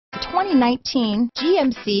2019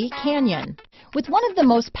 GMC Canyon. With one of the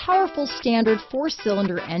most powerful standard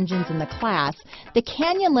 4-cylinder engines in the class, the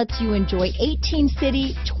Canyon lets you enjoy 18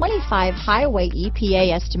 city, 25 highway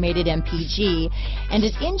EPA estimated MPG, and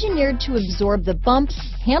is engineered to absorb the bumps,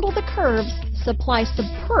 handle the curves, supply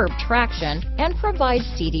superb traction, and provide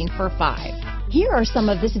seating for 5. Here are some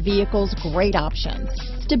of this vehicle's great options: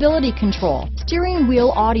 stability control, steering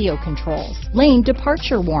wheel audio controls, lane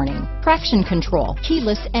departure warning, traction control,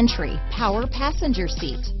 keyless entry, power passenger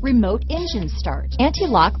seat, remote engine start,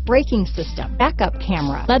 anti-lock braking system, backup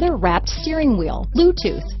camera, leather-wrapped steering wheel,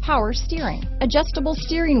 Bluetooth, power steering, adjustable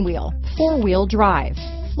steering wheel, 4-wheel drive,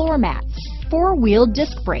 floor mats, 4-wheel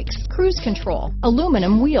disc brakes, cruise control,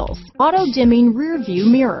 aluminum wheels, auto-dimming rear view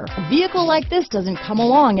mirror. A vehicle like this doesn't come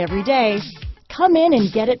along every day. Come in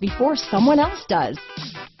and get it before someone else does.